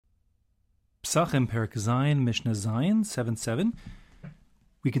Pesachim, Perek Zayin, Mishnah Zayin, 7-7.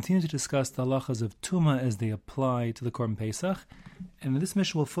 We continue to discuss the halachas of Tuma as they apply to the Korban Pesach. And in this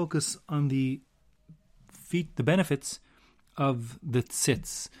Mishnah we'll focus on the benefits of the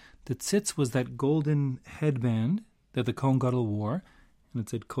tzitz. The tzitz was that golden headband that the Kohen Gadol wore, and it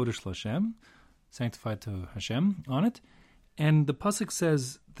said Kodesh L'Hashem, sanctified to Hashem, on it. And the pasuk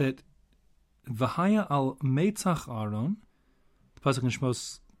says that V'haya al Meitzach Aaron, the pasuk in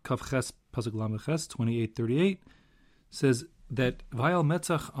Shmos Kaf Ches, pasuk Lamed Ches, 28:38, says that V'haya al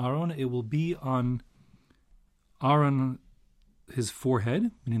Meitzach Aaron, it will be on Aaron, his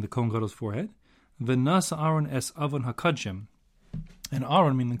forehead, meaning the Kohen Gadol's forehead. V'nasa Aaron es avon hakadshim, and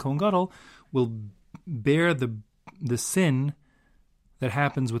Aaron, meaning the Kohen Gadol, will bear the sin that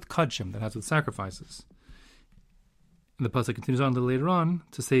happens with kadshim, that happens with sacrifices. And the pasuk continues on a little later on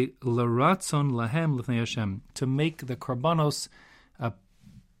to say l'ratzon lahem l'fnei Hashem, to make the korbanos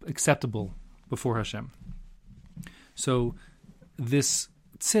acceptable before Hashem. So this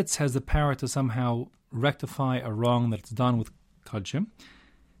tzitz has the power to somehow rectify a wrong that's done with kadshim,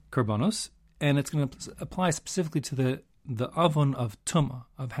 korbanos, and it's going to apply specifically to the avon of tumah,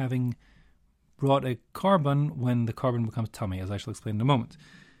 of having brought a carbon when the carbon becomes tummy, as I shall explain in a moment.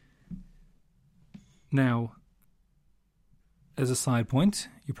 Now, as a side point,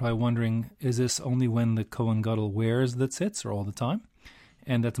 you're probably wondering, is this only when the Kohen Gadol wears the tzitz, or all the time?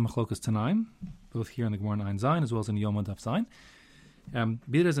 And that's a machlokas tanaim, both here in the Gemara 9 Zayin, as well as in Yom Daf Zayin.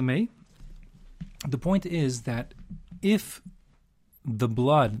 Be it as it may, the point is that if the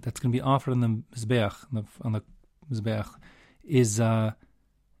blood that's going to be offered on the mizbeach,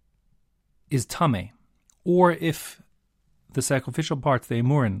 is tameh, or if the sacrificial parts, the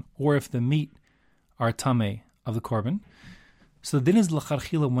emurin, or if the meat are tameh of the korban, so the din is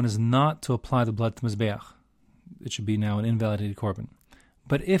l'charchila, one is not to apply the blood to mizbeach. It should be now an invalidated korban.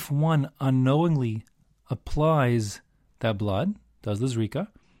 But if one unknowingly applies that blood, does the zrika,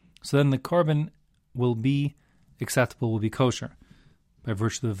 so then the korban will be acceptable, will be kosher, by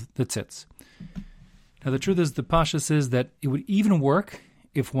virtue of the tzitz. Now the truth is, the pashas is that it would even work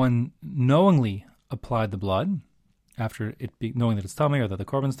if one knowingly applied the blood, after knowing that it's tamei, or that the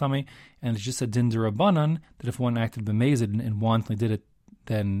korban's tamei, and it's just a din d'Rabbanan, that if one acted b'mezid and wantonly did it,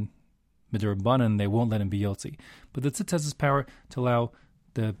 then b'd'Rabbanan they won't let him be yotzi. But the tzitz has this power to allow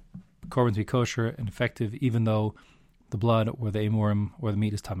the korban to be kosher and effective, even though the blood or the emurim or the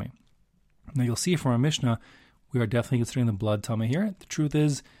meat is tamei. Now you'll see from our Mishnah, we are definitely considering the blood tamei here. The truth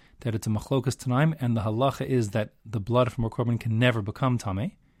is that it's a machlokas tanaim, and the halacha is that the blood from a korban can never become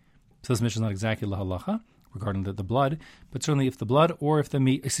tamei. So this Mishnah is not exactly the halacha regarding the blood, but certainly if the blood or if the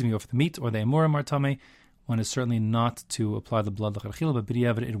meat, or if the meat or the emurim are tamei, one is certainly not to apply the blood l'chachila, but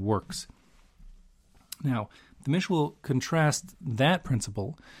b'diavad it works. Now, the Mishnah will contrast that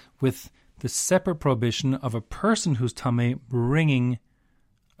principle with the separate prohibition of a person who's tamei bringing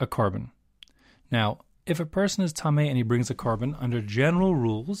a korban. Now, if a person is tamei and he brings a korban, under general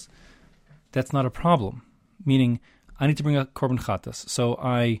rules, that's not a problem. Meaning, I need to bring a korban chatas. So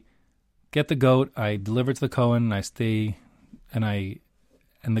I get the goat, I deliver it to the Kohen, I stay, and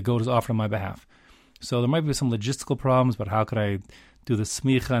the goat is offered on my behalf. So there might be some logistical problems, but how could I do the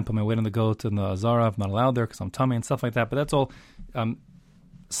smicha and put my weight on the goat and the azara? I'm not allowed there because I'm tamei and stuff like that. But that's all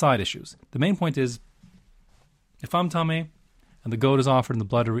side issues. The main point is, if I'm tamei and the goat is offered and the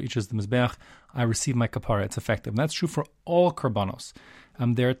blood reaches the mizbeach, I receive my kapara. It's effective. And that's true for all korbanos.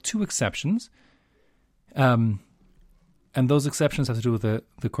 There are two exceptions. And those exceptions have to do with the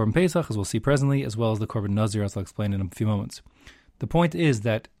Korban Pesach, as we'll see presently, as well as the Korban Nazir, as I'll explain in a few moments. The point is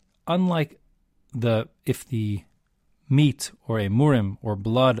that unlike if the meat or a murim or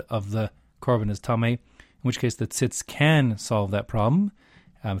blood of the Korban is tamei, in which case the tzitz can solve that problem,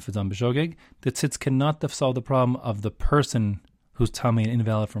 if it's on b'shogeg, the tzitz cannot solve the problem of the person who's tamei and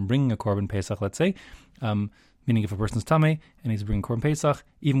invalid from bringing a Korban Pesach, let's say. Meaning if a person's tamei and he's bringing Korban Pesach,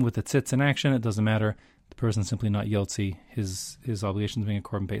 even with the tzitz in action, it doesn't matter. The person's simply not yotzi, his obligations being a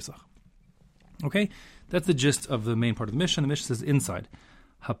korban pesach. Okay, that's the gist of the main part of the Mishnah. The Mishnah says inside,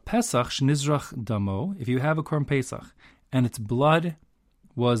 ha-pesach shnizrach damo, if you have a korban pesach and its blood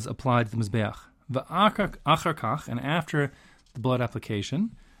was applied to the mizbeach, v'achar kach, and after the blood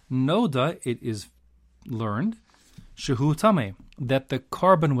application, noda, it is learned, shehu tamei, that the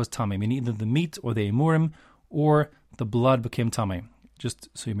korban was tamei, meaning either the meat or the emurim or the blood became tamei. Just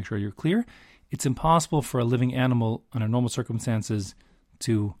so you make sure you're clear, it's impossible for a living animal under normal circumstances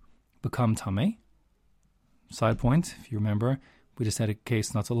to become tamei. Side point, if you remember, we just had a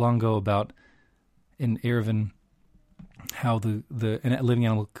case not so long ago about in Erevin how the living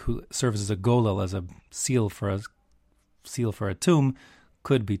animal who serves as a golel, as a seal for a tomb,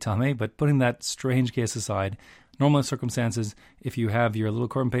 could be tamei, but putting that strange case aside, normal circumstances, if you have your little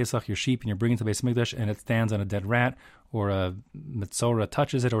korban pesach, your sheep, and you're bringing it to Beis Mikdash, and it stands on a dead rat, or a metzora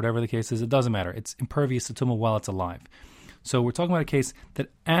touches it, or whatever the case is, it doesn't matter. It's impervious to tumah while it's alive. So we're talking about a case that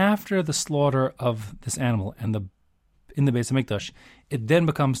after the slaughter of this animal and in the Beis Mikdash, it then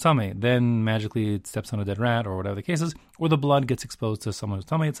becomes tamei. Then magically it steps on a dead rat, or whatever the case is, or the blood gets exposed to someone who's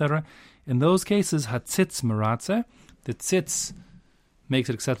tamei, etc. In those cases, hatzitz meratze, the tzitz makes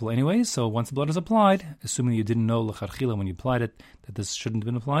it acceptable anyways. So once the blood is applied, assuming you didn't know l'charchila when you applied it that this shouldn't have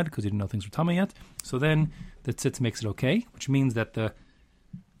been applied because you didn't know things were tamei yet, so then the tzitz makes it okay, which means that the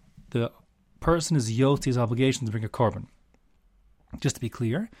person is yotzi his obligation to bring a korban. Just to be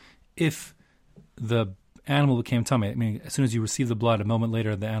clear, if the animal became tamei, I mean, as soon as you receive the blood, a moment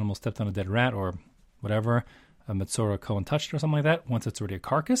later the animal stepped on a dead rat or whatever, a metzora kohen touched or something like that, once it's already a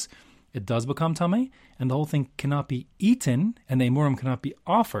carcass, it does become tamei, and the whole thing cannot be eaten, and the emurim cannot be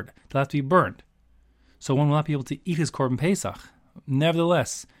offered. They'll have to be burned. So one will not be able to eat his korban pesach.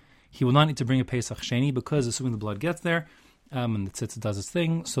 Nevertheless, he will not need to bring a pesach sheni, because assuming the blood gets there, and the tzitz does its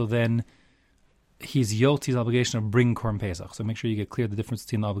thing, so then he's yotzi his obligation of bringing korban pesach. So make sure you get clear the difference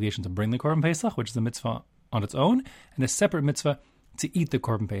between the obligation to bring the korban pesach, which is a mitzvah on its own, and a separate mitzvah to eat the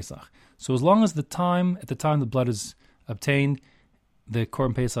korban pesach. So as long as at the time the blood is obtained, the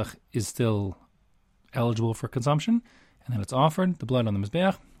korban pesach is still eligible for consumption, and then it's offered, the blood on the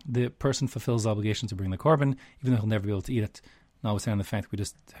mizbeach, the person fulfills the obligation to bring the korban, even though he'll never be able to eat it, notwithstanding the fact we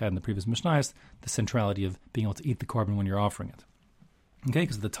just had in the previous mishnayos, the centrality of being able to eat the korban when you're offering it. Okay,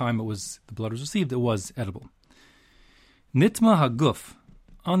 because at the time the blood was received, it was edible. Nitma haguf,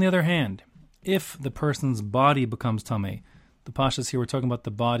 on the other hand, if the person's body becomes tamei, the pashas here we're talking about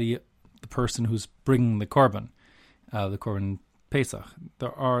the body, the person who's bringing the korban pesach.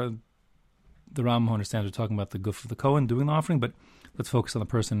 The Ram who understands we're talking about the guf of the Kohen doing the offering, but let's focus on the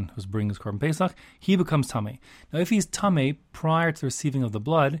person who's bringing his korban pesach. He becomes tamei. Now, if he's tamei prior to the receiving of the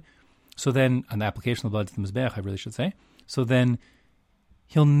blood, so then, on the application of the blood to the mizbeach, I really should say, so then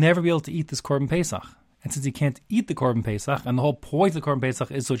he'll never be able to eat this korban pesach. And since he can't eat the korban pesach, and the whole point of the korban pesach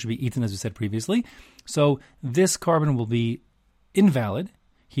is so it should be eaten, as we said previously, so this korban will be invalid.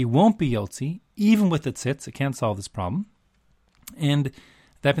 He won't be yotzi, even with the tzitz. It can't solve this problem. And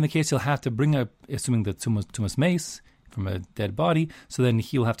that being the case, he'll have to bring assuming the tumas mace from a dead body, so then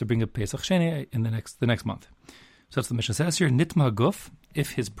he'll have to bring a pesach sheni in the next month. So that's what the Mishnah says here. Nitma guf,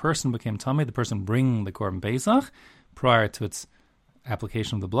 if his person became tamei, the person bringing the korban pesach prior to its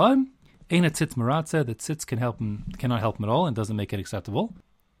application of the blood, ein tzitz meratze, the tzitz cannot help him at all and doesn't make it acceptable.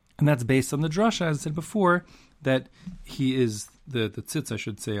 And that's based on the drasha, as I said before, that he is the tzitz, I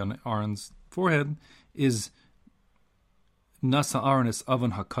should say, on Aaron's forehead is nasa Aaron is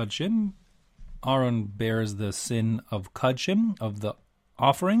avon hakadshim. Aaron bears the sin of kadshim, of the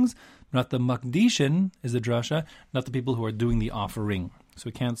offerings, not the makdishin is the drasha, not the people who are doing the offering. So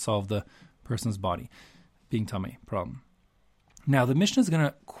we can't solve the person's body being tamei problem. Now the Mishnah is going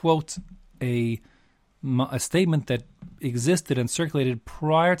to quote a statement that existed and circulated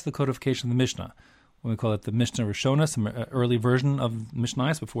prior to the codification of the Mishnah. When we call it the Mishnah Rishona, some early version of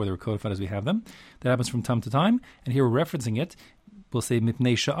Mishnayos before they were codified as we have them. That happens from time to time, and here we're referencing it. We'll say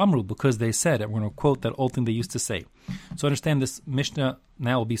Mipnei Sha'amru, because they said, and we're going to quote that old thing they used to say. So understand this Mishnah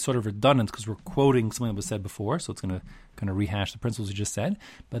now will be sort of redundant because we're quoting something that was said before, so it's going to kind of rehash the principles we just said.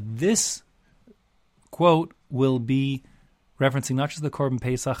 But this quote will be referencing not just the Korban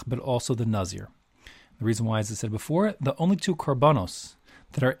Pesach, but also the Nazir. The reason why, as I said before, the only two Korbanos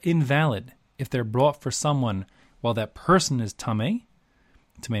that are invalid if they're brought for someone while that person is tamei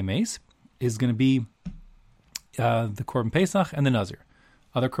mace, is going to be the Korban Pesach and the Nazir.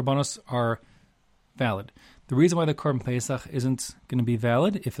 Other Korbanos are valid. The reason why the Korban Pesach isn't going to be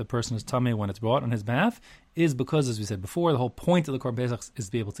valid if the person is tamei when it's brought on his behalf is because, as we said before, the whole point of the Korban Pesach is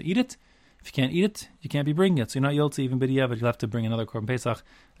to be able to eat it. If you can't eat it, you can't be bringing it. So you're not yotzi even b'diavad. You'll have to bring another Korban Pesach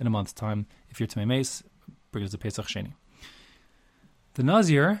in a month's time. If you're tamei mace, bring it as a Pesach sheni. The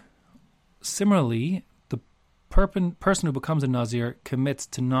Nazir, similarly, the person who becomes a Nazir commits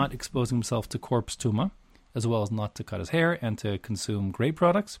to not exposing himself to corpse tuma, as well as not to cut his hair and to consume grape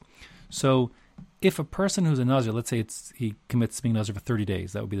products. So if a person who's a Nazir, let's say he commits to being a Nazir for 30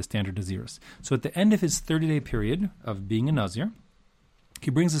 days, that would be the standard Nazirus. So at the end of his 30-day period of being a Nazir, he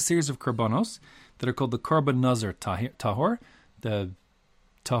brings a series of korbanos that are called the Korban Nazir Tahor, the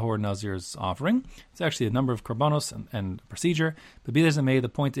Tahor Nazir's offering. It's actually a number of korbanos and procedure, but be that as it may, the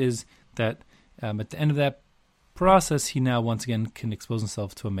point is that at the end of that process, he now once again can expose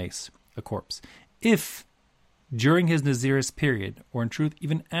himself to a mace, a corpse. If during his Nazirus period, or in truth,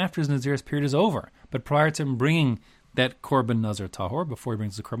 even after his Nazirus period is over, but prior to him bringing that korban nazir tahor before he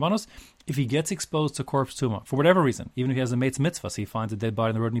brings the korbanos. If he gets exposed to corpse tuma for whatever reason, even if he has a mate's mitzvah, so he finds a dead body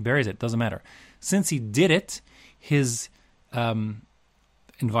in the road and he buries it, doesn't matter. Since he did it, his in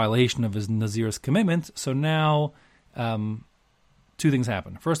violation of his nazir's commitment. So now, two things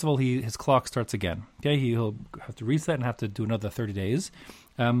happen. First of all, his clock starts again. Okay, he'll have to reset and have to do another 30 days.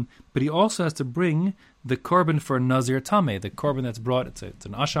 But he also has to bring the korban for nazir tameh, the korban that's brought. It's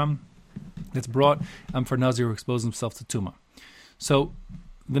an asham. It's brought for Nazir who exposes himself to Tumah. So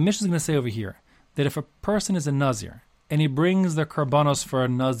the Mishnah is going to say over here that if a person is a Nazir and he brings the Karbanos for a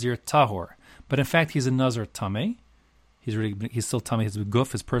Nazir Tahor, but in fact he's a Nazir Tameh, he's still Tameh, his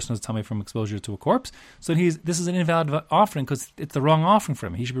guf, his person is Tameh from exposure to a corpse, so this is an invalid offering because it's the wrong offering for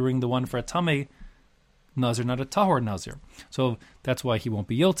him. He should be bringing the one for a Tameh Nazir, not a Tahor Nazir. So that's why he won't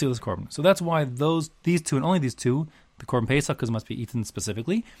be guilty of this Korban. So that's why these two and only these two, the Korban Pesach, because it must be eaten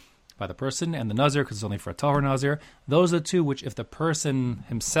specifically by the person, and the Nazir, because it's only for a Tahor Nazir. Those are the two which, if the person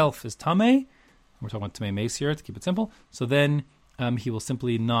himself is Tameh, we're talking about Tameh Mace here to keep it simple, so then he will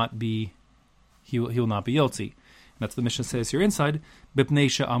simply not be, he will not be guilty. And that's what the Mishnah says here inside,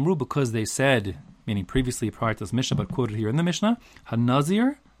 Bipnei Amru, because they said, meaning previously prior to this Mishnah, but quoted here in the Mishnah,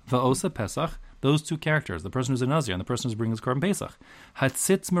 HaNazir va'osa Pesach, those two characters, the person who's a Nazir and the person who's bringing his Korban Pesach.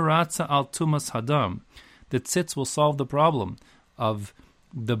 Hatzitz meratza al tumas hadam. The tzitz will solve the problem of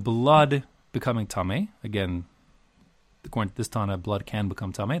the blood becoming tameh. Again, according to this Tana, blood can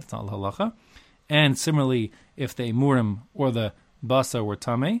become tameh. That's not halacha. And similarly, if the emurim or the basa were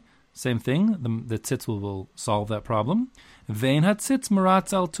tameh, same thing. The tzitz will solve that problem. Vein hatzitz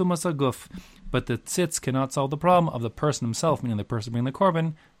meratza al tumas aguf. But the tzitz cannot solve the problem of the person himself, meaning the person bringing the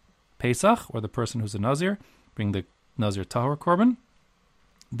korban Pesach, or the person who's a Nazir, bring the Nazir Tahor korban.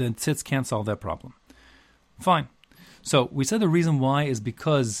 The tzitz can't solve that problem. Fine. So we said the reason why is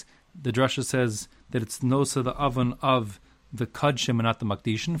because the drasha says that it's nosa the oven of the kadshim and not the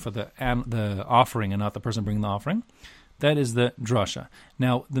makdishin, for the offering and not the person bringing the offering. That is the drasha.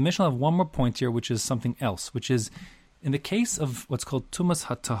 Now the Mishnah will have one more point here, which is something else, which is in the case of what's called tumas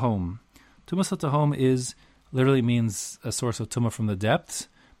hatahom. Tumas hatahom literally means a source of tumah from the depths,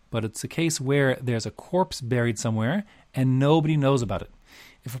 but it's a case where there's a corpse buried somewhere and nobody knows about it.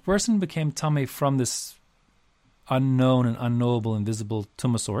 If a person became tameh from this unknown and unknowable, invisible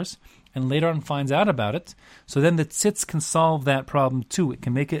tumah source, and later on finds out about it, so then the tzitz can solve that problem too. It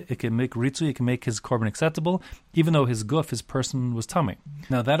can make ritzui, it can make his korban acceptable, even though his guf, his person, was tameh.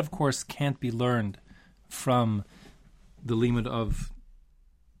 Now that, of course, can't be learned from the limud of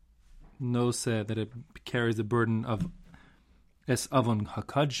noseh, that it carries the burden of es avon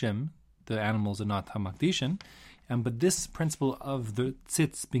hakadshim, the animals are not hamakdishin, but this principle of the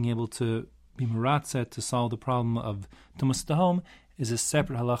tzitz being able to be meratzeh to solve the problem of tumas tahom is a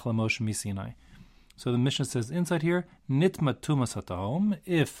separate halacha l'Moshe misinai. So the Mishnah says inside here, nitma tumas hatahom,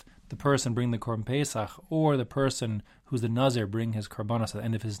 if the person bring the korban pesach or the person who's the nazir bring his korbanos at the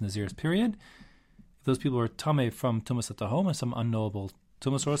end of his nazir's period, if those people are tameh from tumas hatahom, or some unknowable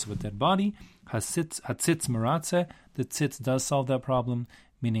tumah source of a dead body, hatzitz meratzeh, the tzitz does solve that problem,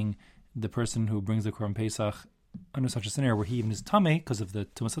 meaning the person who brings the korban pesach under such a scenario where he even is tameh because of the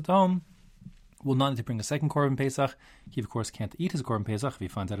tumas hatahom will not need to bring a second korban pesach. He of course can't eat his korban pesach if he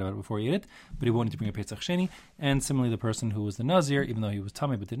finds out about it before he ate it, but he won't need to bring a pesach sheni. And similarly, the person who was the nazir, even though he was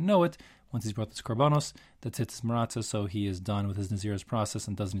tameh but didn't know it, once he's brought this korbanos, the tzitz is meratzeh, so he is done with his nazir's process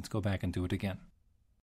and doesn't need to go back and do it again.